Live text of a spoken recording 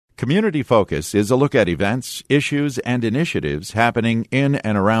Community Focus is a look at events, issues, and initiatives happening in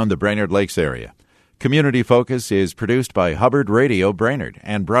and around the Brainerd Lakes area. Community Focus is produced by Hubbard Radio Brainerd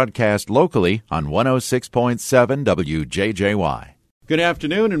and broadcast locally on 106.7 WJJY. Good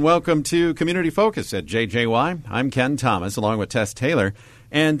afternoon and welcome to Community Focus at JJY. I'm Ken Thomas along with Tess Taylor.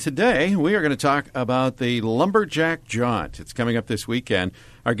 And today we are going to talk about the Lumberjack Jaunt. It's coming up this weekend.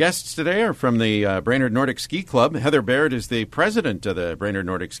 Our guests today are from the Brainerd Nordic Ski Club. Heather Baird is the president of the Brainerd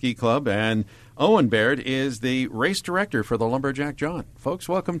Nordic Ski Club, and Owen Baird is the race director for the Lumberjack Jaunt. Folks,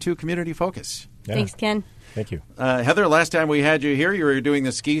 welcome to Community Focus. Yeah. Thanks, Ken. Thank you. Heather, last time we had you here, you were doing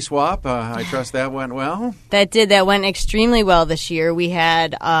the ski swap. I trust that went well? That went extremely well this year. We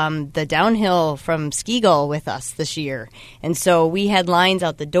had the downhill from Ski Gull with us this year. And so we had lines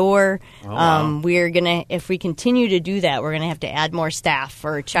out the door. Oh, wow. We're going to, if we continue to do that, we're going to have to add more staff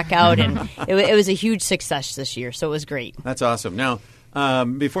for checkout. And it was a huge success this year, so it was great. That's awesome. Now,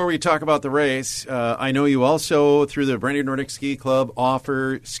 before we talk about the race, I know you also, through the Brainerd Nordic Ski Club,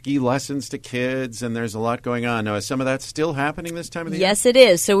 offer ski lessons to kids, and there's a lot going on. Now, is some of that still happening this time of the year? Yes, it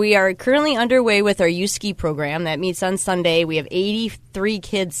is. So we are currently underway with our U-Ski program. That meets on Sunday. We have 83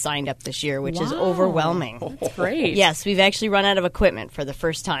 kids signed up this year, which is overwhelming. That's great. Yes, we've actually run out of equipment for the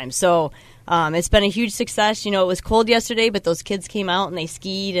first time. So it's been a huge success. You know, it was cold yesterday, but those kids came out and they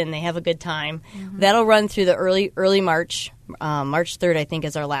skied and they have a good time. Mm-hmm. That'll run through the early March. March 3rd, I think,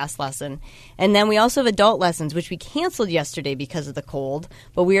 is our last lesson. And then we also have adult lessons, which we canceled yesterday because of the cold.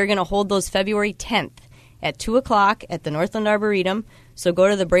 But we are going to hold those February 10th at 2 o'clock at the Northland Arboretum. So go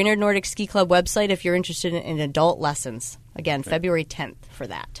to the Brainerd Nordic Ski Club website if you're interested in adult lessons. Again, February 10th for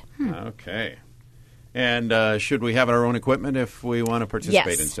that. Okay. And should we have our own equipment if we want to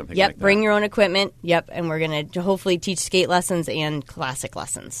participate in something like that? Yep, bring your own equipment. Yep, and we're going to hopefully teach skate lessons and classic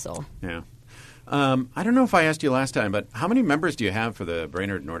lessons. So yeah. I don't know if I asked you last time, but how many members do you have for the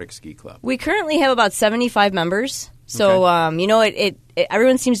Brainerd Nordic Ski Club? We currently have about 75 members. So, you know,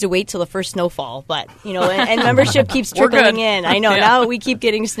 everyone seems to wait till the first snowfall, but, you know, and membership keeps trickling in. I know, now we keep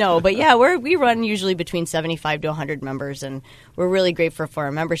getting snow. But, yeah, we run usually between 75 to 100 members, and we're really grateful for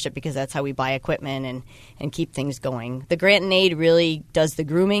our membership because that's how we buy equipment and keep things going. The Grant and Aid really does the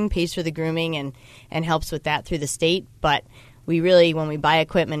grooming, pays for the grooming, and helps with that through the state. But we really, when we buy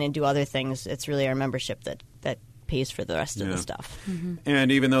equipment and do other things, it's really our membership that pays for the rest of the stuff. Mm-hmm.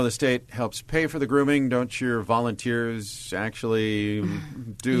 And even though the state helps pay for the grooming, don't your volunteers actually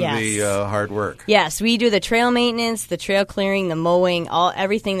do the hard work? Yes, we do the trail maintenance, the trail clearing, the mowing,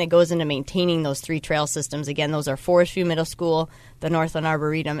 everything that goes into maintaining those 3 trail systems. Again, those are Forest View Middle School, the Northland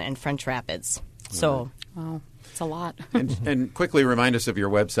Arboretum, and French Rapids. So, wow. It's a lot. and quickly remind us of your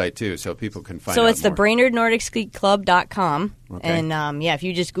website, too, so people can find out more. So it's the BrainerdNordicSkiClub.com. Okay. And, if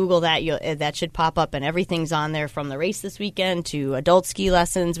you just Google that, that should pop up, and everything's on there from the race this weekend to adult ski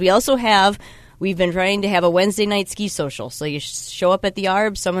lessons. We've been trying to have a Wednesday night ski social. So you show up at the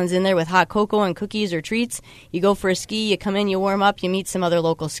Arb, someone's in there with hot cocoa and cookies or treats. You go for a ski, you come in, you warm up, you meet some other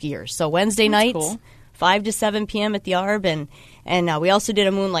local skiers. So Wednesday nights, cool. 5 to 7 p.m. at the Arb, and we also did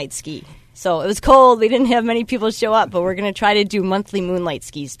a moonlight ski. So it was cold. We didn't have many people show up, but we're going to try to do monthly moonlight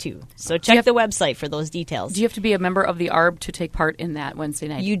skis, too. So check the website for those details. Do you have to be a member of the ARB to take part in that Wednesday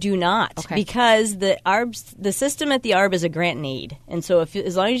night? You do not, because the system at the ARB is a grant and aid. And so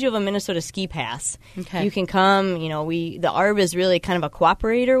as long as you have a Minnesota ski pass, you can come. You know, the ARB is really kind of a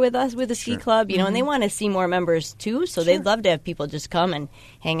cooperator with us, with the ski club, you know, and they want to see more members, too. So they'd love to have people just come and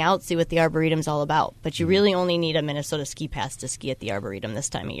hang out, see what the Arboretum's all about. But you really only need a Minnesota ski pass to ski at the Arboretum this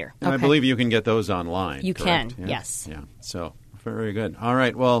time of year. And I believe you can get those online. You correct? can, yes. Yeah. So very good. All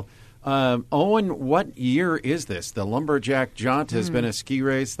right. Well, Owen, what year is this? The Lumberjack Jaunt has been a ski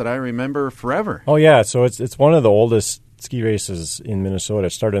race that I remember forever. Oh yeah. So it's one of the oldest ski races in Minnesota. It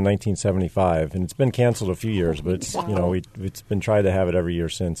started in 1975, and it's been canceled a few years, but it's it's been tried to have it every year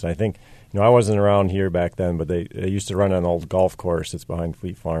since. And I think I wasn't around here back then, but they used to run on an old golf course that's behind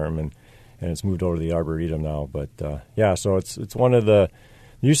Fleet Farm, and it's moved over to the Arboretum now. But so it's one of the.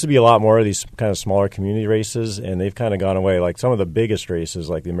 There used to be a lot more of these kind of smaller community races, and they've kind of gone away. Like some of the biggest races,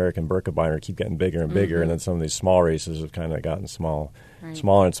 like the American Birkebeiner, keep getting bigger and bigger, and then some of these small races have kind of gotten smaller and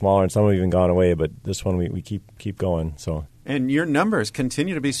smaller, and some have even gone away. But this one we keep going. So. And your numbers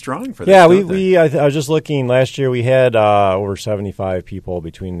continue to be strong for this. Yeah, I was just looking last year. We had over 75 people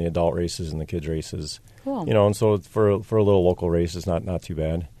between the adult races and the kids races. Cool. You know, and so for a little local race, it's not too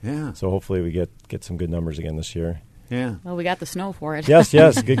bad. Yeah. So hopefully we get some good numbers again this year. Yeah. Well, we got the snow for it. Yes,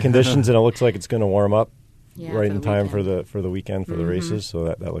 good conditions, and it looks like it's going to warm up Yeah, right for in the time weekend. for the weekend for the races. So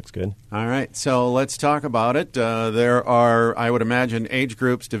that looks good. All right, so let's talk about it. There are, I would imagine, age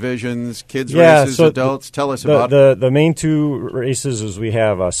groups, divisions, kids races, so adults. Tell us about the main two races is we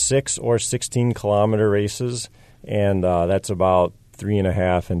have 6 or 16 kilometer races, and that's about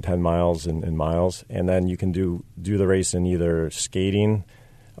 3.5 and 10 miles in miles. And then you can do the race in either skating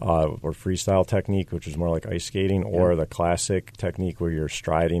or freestyle technique, which is more like ice skating, or the classic technique where you're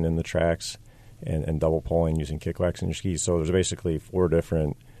striding in the tracks and double pulling using kick wax in your skis. So there's basically 4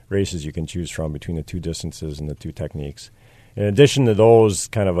 different races you can choose from between the 2 distances and the 2 techniques. In addition to those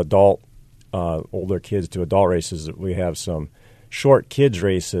kind of adult, older kids to adult races, we have some short kids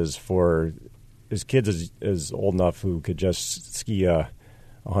races for as kids is old enough who could just ski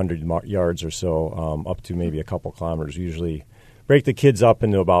 100 yards or so up to maybe a couple kilometers. We usually break the kids up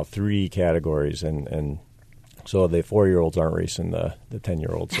into about 3 categories, and so the 4-year-olds aren't racing the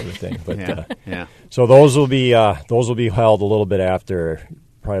 10-year-olds sort of thing. But so those will be held a little bit after,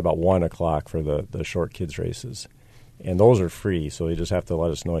 probably about 1 o'clock for the short kids races, and those are free. So you just have to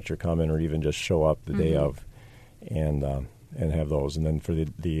let us know that you're coming, or even just show up the day of, and have those. And then for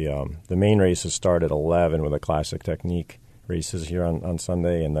the main races start at 11 with a classic technique races here on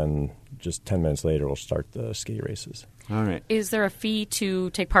Sunday, and then just 10 minutes later we'll start the ski races. All right. Is there a fee to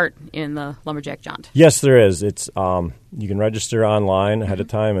take part in the Lumberjack Jaunt? Yes, there is. It's you can register online ahead of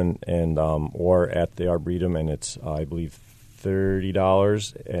time and or at the Arboretum, and it's I believe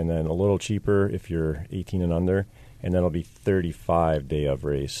 $30, and then a little cheaper if you're 18 and under, and then it'll be $35 day of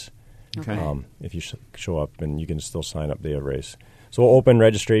race. Okay. If you show up, and you can still sign up day of race. So we'll open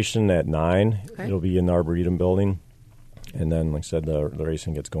registration at 9. Okay. It'll be in the Arboretum building. And then, like I said, the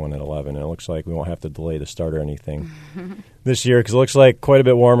racing gets going at 11. And it looks like we won't have to delay the start or anything this year, because it looks like quite a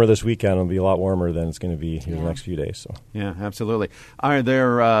bit warmer this weekend. It'll be a lot warmer than it's going to be here the next few days. So yeah, absolutely. Are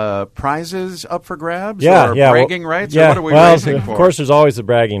there prizes up for grabs? Yeah, or yeah. bragging rights? Yeah, or what are we racing for? Of course, there's always the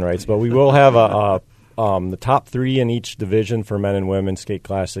bragging rights, but we will have the top 3 in each division for men and women, skate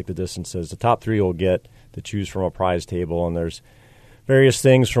classic, the distances. The top 3 will get to choose from a prize table, and there's various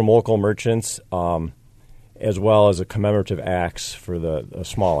things from local merchants, as well as a commemorative axe for a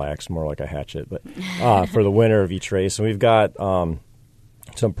small axe, more like a hatchet, but for the winner of each race. And we've got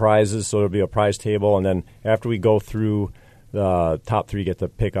some prizes, so there'll be a prize table, and then after we go through, the top 3 get to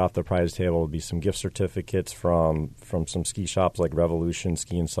pick off the prize table. There'll be some gift certificates from some ski shops like Revolution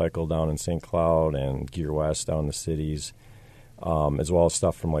Ski and Cycle down in St. Cloud and Gear West down in the cities, as well as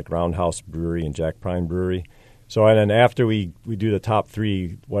stuff from like Roundhouse Brewery and Jack Prime Brewery. So, and then after we do the top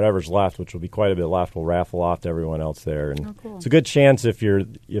 3, whatever's left, which will be quite a bit left, we'll raffle off to everyone else there. And cool. It's a good chance if you're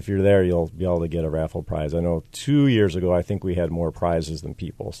there, you'll be able to get a raffle prize. I know 2 years ago, I think we had more prizes than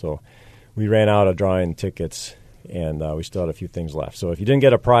people. So we ran out of drawing tickets, and we still had a few things left. So if you didn't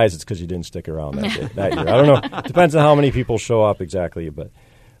get a prize, it's because you didn't stick around that year. I don't know. It depends on how many people show up exactly. But,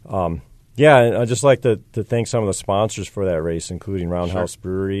 yeah, I'd just like to thank some of the sponsors for that race, including Roundhouse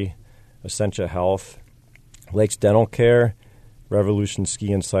Brewery, Essentia Health, Lakes Dental Care, Revolution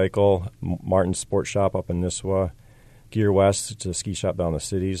Ski and Cycle, Martin's Sport Shop up in Nisswa, Gear West, it's a ski shop down in the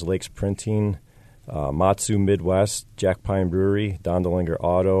cities, Lakes Printing, Matsu Midwest, Jack Pine Brewery, Dondelinger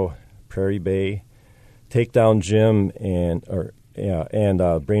Auto, Prairie Bay, Takedown Gym, and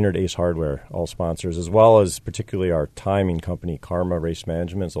Brainerd Ace Hardware, all sponsors, as well as particularly our timing company, Karma Race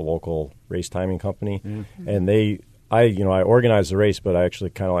Management. It's a local race timing company, and I organize the race, but I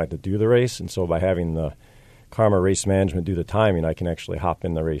actually kind of like to do the race, and so by having the Karma Race Management do the timing, I can actually hop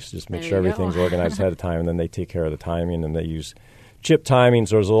in the race, just make sure everything's organized ahead of time, and then they take care of the timing, and they use chip timing.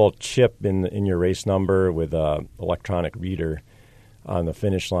 So there's a little chip in your race number with an electronic reader on the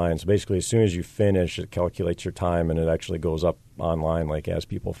finish line. So basically, as soon as you finish, it calculates your time, and it actually goes up online like as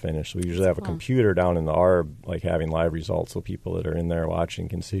people finish. So we usually have a computer down in the ARB, like having live results, so people that are in there watching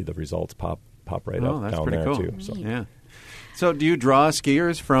can see the results pop right up down there cool. too. So. Yeah. So do you draw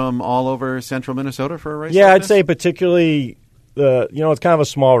skiers from all over central Minnesota for a race? Yeah, like I'd this? say particularly it's kind of a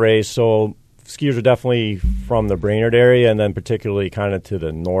small race, so skiers are definitely from the Brainerd area, and then particularly kind of to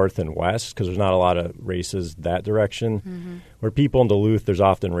the north and west, because there's not a lot of races that direction. Where people in Duluth, there's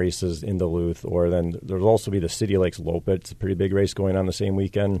often races in Duluth, or then there'll also be the City Lakes Lopet. It's a pretty big race going on the same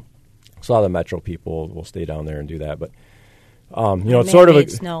weekend. So a lot of the metro people will stay down there and do that, but it's sort of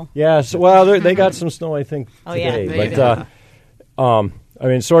snow. Yeah, so, they got some snow, I think, today. Yeah.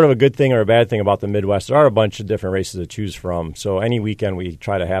 But sort of a good thing or a bad thing about the Midwest, there are a bunch of different races to choose from. So any weekend we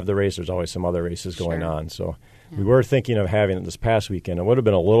try to have the race, there's always some other races going on. So we were thinking of having it this past weekend. It would have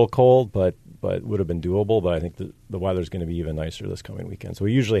been a little cold, but would have been doable. But I think the weather's going to be even nicer this coming weekend. So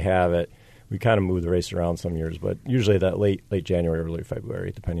we usually have it. we kind of move the race around some years, but usually that late January, early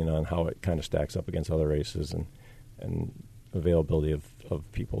February, depending on how it kind of stacks up against other races and availability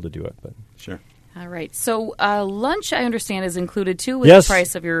of people to do it. But Sure. All right. So lunch, I understand, is included, too, with Yes. the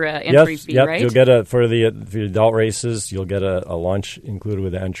price of your entry fee, yep. right? You'll get for the adult races, you'll get a lunch included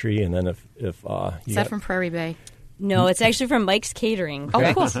with the entry, and then if Is that from Prairie Bay? No, it's actually from Mike's Catering.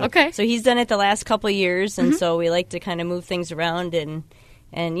 Oh, cool. Okay. So he's done it the last couple of years, and so we like to kind of move things around. And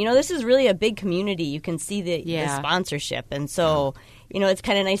this is really a big community. You can see the sponsorship. And so, it's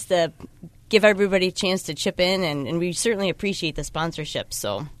kind of nice to give everybody a chance to chip in, and we certainly appreciate the sponsorship.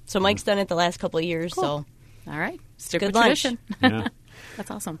 So Mike's done it the last couple of years. Cool. So all right. Stick Good with lunch. tradition. Yeah.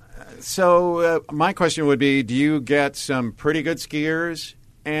 That's awesome. So my question would be, do you get some pretty good skiers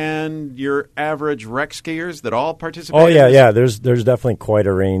and your average rec skiers that all participate? Oh, yeah. There's definitely quite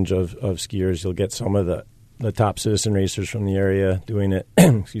a range of skiers. You'll get some of the top citizen racers from the area doing it,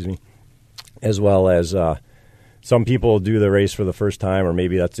 excuse me, as well as some people do the race for the first time, or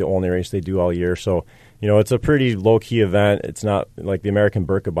maybe that's the only race they do all year. So, it's a pretty low-key event. It's not like the American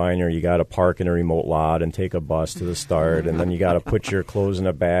Birkebeiner. You got to park in a remote lot and take a bus to the start, and then you got to put your clothes in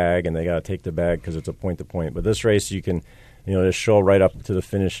a bag, and they got to take the bag because it's a point-to-point. But this race, you can just show right up to the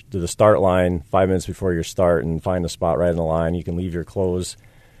finish, to the start line 5 minutes before your start and find a spot right in the line. You can leave your clothes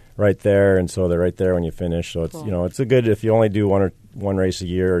right there, and so they're right there when you finish. So it's Cool. It's a good, if you only do one race a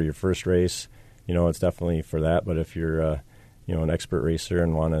year or your first race, it's definitely for that. But if you're an expert racer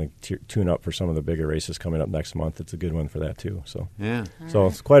and want to tune up for some of the bigger races coming up next month, it's a good one for that too. So Yeah. so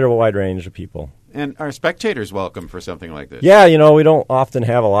it's quite a wide range of people. And are spectators welcome for something like this? Yeah, we don't often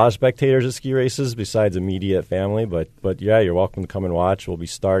have a lot of spectators at ski races besides immediate family, but yeah, you're welcome to come and watch. We'll be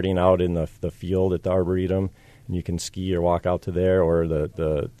starting out in the field at the Arboretum, and you can ski or walk out to there, or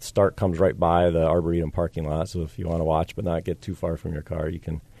the start comes right by the Arboretum parking lot. So if you want to watch but not get too far from your car, you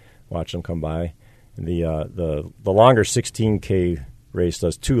can watch them come by. And the longer 16K race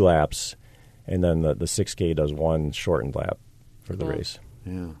does 2 laps, and then the 6K does 1 shortened lap for the race.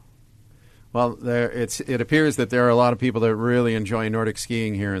 Yeah. Well, it appears that there are a lot of people that really enjoy Nordic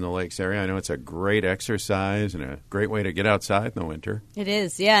skiing here in the Lakes area. I know it's a great exercise and a great way to get outside in the winter. it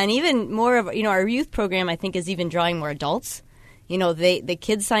is, yeah. And even more of, our youth program, I think, is even drawing more adults. The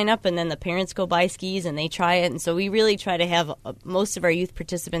kids sign up, and then the parents go buy skis and they try it. And so we really try to have most of our youth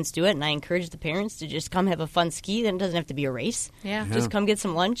participants do it. And I encourage the parents to just come have a fun ski. Then it doesn't have to be a race. Yeah. Just come get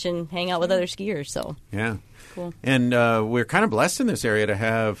some lunch and hang out with other skiers. So Yeah. Cool. And we're kind of blessed in this area to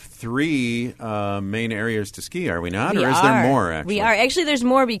have 3 main areas to ski, are we not? we or is are. there more, actually? We are. Actually, there's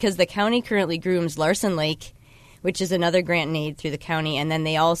more because the county currently grooms Larson Lake, which is another grant and aid through the county. And then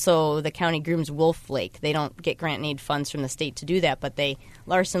the county grooms Wolf Lake. They don't get grant and aid funds from the state to do that, but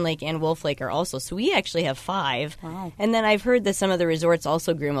Larson Lake and Wolf Lake are also. So we actually have 5. Wow. And then I've heard that some of the resorts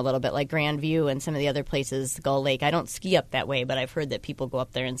also groom a little bit, like Grandview and some of the other places, Gull Lake. I don't ski up that way, but I've heard that people go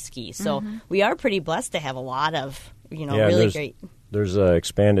up there and ski. So we are pretty blessed to have a lot of, really great. There's an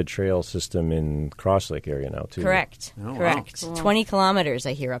expanded trail system in Cross Lake area now, too. Correct. Oh, wow. Correct. Cool. 20 kilometers,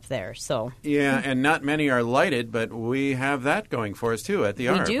 I hear, up there. So Yeah, and not many are lighted, but we have that going for us, too, at the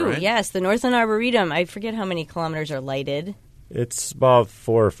we Arb, do, right? yes. The Northland Arboretum, I forget how many kilometers are lighted. It's about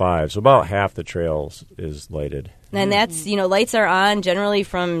 4 or 5, so about half the trails is lighted. And that's, lights are on generally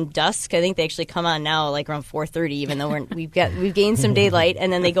from dusk. I think they actually come on now like around 4:30, even though we've gained some daylight,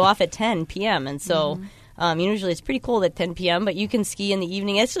 and then they go off at 10 p.m. And so usually it's pretty cold at 10 p.m., but you can ski in the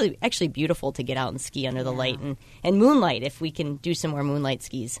evening. It's actually beautiful to get out and ski under the light and moonlight if we can do some more moonlight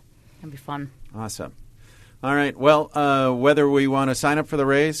skis. That'd be fun. Awesome. All right. Well, whether we want to sign up for the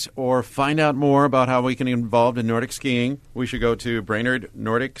race or find out more about how we can get involved in Nordic skiing, we should go to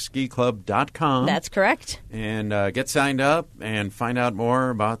BrainerdNordicSkiClub.com. That's correct. And get signed up and find out more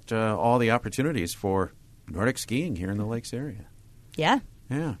about all the opportunities for Nordic skiing here in the Lakes area. Yeah.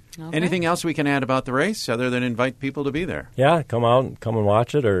 Yeah. Okay. Anything else we can add about the race other than invite people to be there? Yeah, come and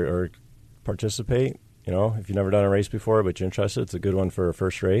watch it or participate. If you've never done a race before but you're interested, it's a good one for a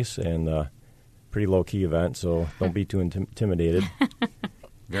first race, and pretty low-key event, so don't be too intimidated.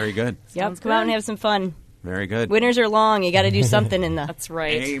 Very good. Yep. Sounds Come out good. and have some fun. Very good. Winters are long. You got to do something in the. That's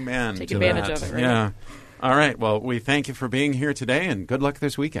right. Amen. Take to advantage that. of it, right? Yeah. All right. Well, we thank you for being here today, and good luck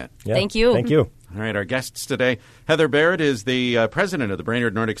this weekend. Yeah, Thank you. Thank you. All right. Our guests today, Heather Barrett is the president of the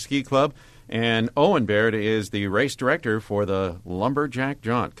Brainerd Nordic Ski Club, and Owen Barrett is the race director for the Lumberjack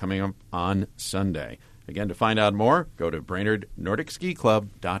Jaunt coming up on Sunday. Again, to find out more, go to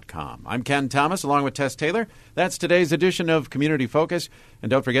BrainerdNordicSkiClub.com. I'm Ken Thomas, along with Tess Taylor. That's today's edition of Community Focus. And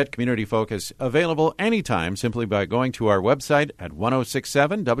don't forget, Community Focus available anytime simply by going to our website at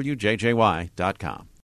 1067wjjy.com.